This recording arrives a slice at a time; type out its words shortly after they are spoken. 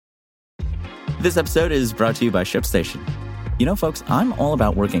This episode is brought to you by ShipStation. You know, folks, I'm all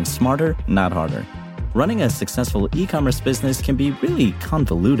about working smarter, not harder. Running a successful e-commerce business can be really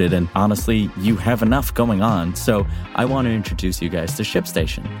convoluted, and honestly, you have enough going on, so I want to introduce you guys to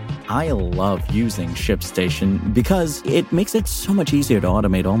ShipStation. I love using ShipStation because it makes it so much easier to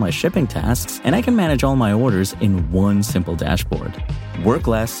automate all my shipping tasks, and I can manage all my orders in one simple dashboard. Work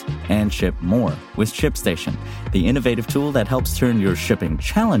less and ship more with ShipStation, the innovative tool that helps turn your shipping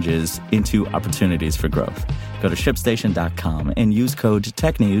challenges into opportunities for growth. Go to ShipStation.com and use code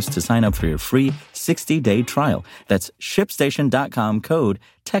TechNews to sign up for your free 60-day trial. That's ShipStation.com, code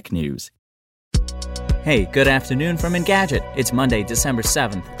TechNews. Hey, good afternoon from Engadget. It's Monday, December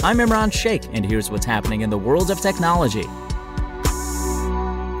 7th. I'm Imran Sheikh, and here's what's happening in the world of technology.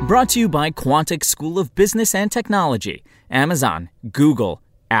 Brought to you by Quantic School of Business and Technology, Amazon, Google,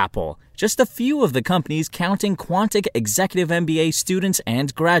 Apple. Just a few of the companies counting Quantic Executive MBA students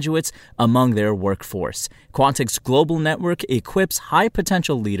and graduates among their workforce. Quantic's global network equips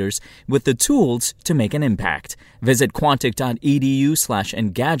high-potential leaders with the tools to make an impact. Visit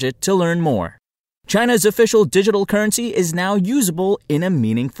quantic.edu/Engadget to learn more. China's official digital currency is now usable in a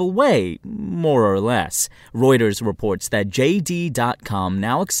meaningful way, more or less. Reuters reports that JD.com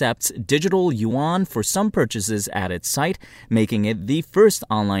now accepts digital yuan for some purchases at its site, making it the first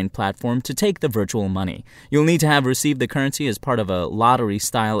online platform to take the virtual money. You'll need to have received the currency as part of a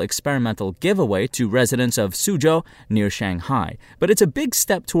lottery-style experimental giveaway to residents of Suzhou near Shanghai, but it's a big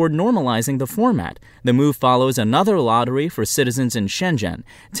step toward normalizing the format. The move follows another lottery for citizens in Shenzhen.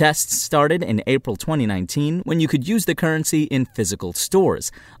 Tests started in April 2019 when you could use the currency in physical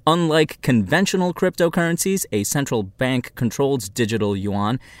stores. Unlike conventional cryptocurrencies, a central bank controls digital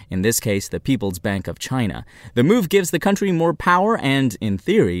yuan, in this case the People's Bank of China. The move gives the country more power and, in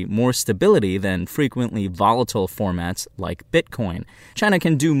theory, more stability than frequently volatile formats like Bitcoin. China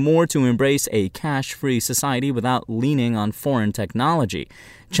can do more to embrace a cash-free society without leaning on foreign technology.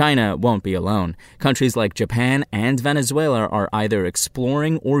 China won't be alone. Countries like Japan and Venezuela are either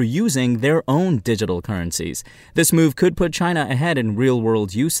exploring or using their own digital currencies. This move could put China ahead in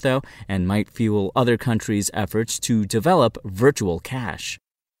real-world use, though, and might fuel other countries' efforts to develop virtual cash.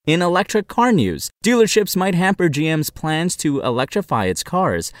 In electric car news, dealerships might hamper GM's plans to electrify its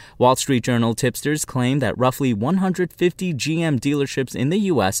cars. Wall Street Journal tipsters claim that roughly 150 GM dealerships in the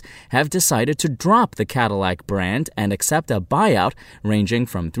U.S. have decided to drop the Cadillac brand and accept a buyout ranging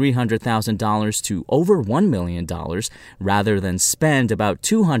from $300,000 to over $1 million, rather than spend about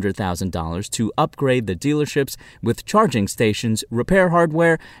 $200,000 to upgrade the dealerships with charging stations, repair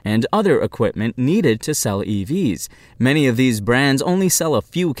hardware, and other equipment needed to sell EVs. Many of these brands only sell a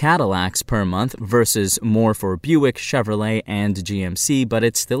few Cadillacs per month versus more for Buick, Chevrolet, and GMC, but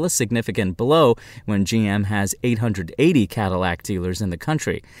it's still a significant blow when GM has 880 Cadillac dealers in the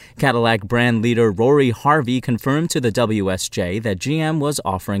country. Cadillac brand leader Rory Harvey confirmed to the WSJ that GM was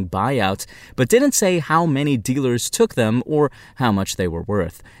offering buyouts, but didn't say how many dealers took them or how much they were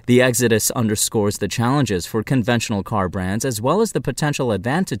worth. The exodus underscores the challenges for conventional car brands as well as the potential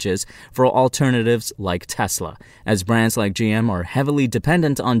advantages for alternatives like Tesla. As brands like GM are heavily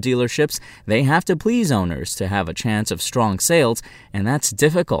dependent on dealerships, they have to please owners to have a chance of strong sales, and that's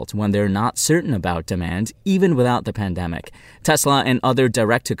difficult when they're not certain about demand, even without the pandemic. Tesla and other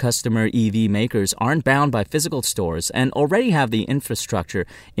direct-to-customer EV makers aren't bound by physical stores and already have the infrastructure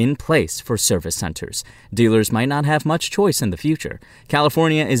in place for service centers. Dealers might not have much choice in the future.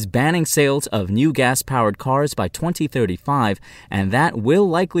 California is banning sales of new gas-powered cars by 2035, and that will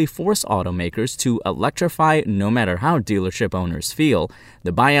likely force automakers to electrify no matter how dealership owners feel.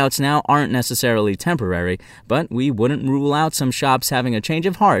 The buyouts now aren't necessarily temporary, but we wouldn't rule out some shops having a change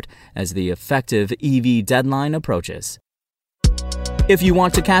of heart as the effective EV deadline approaches. If you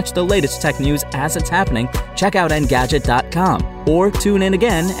want to catch the latest tech news as it's happening, check out Engadget.com or tune in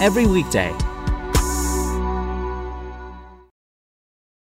again every weekday.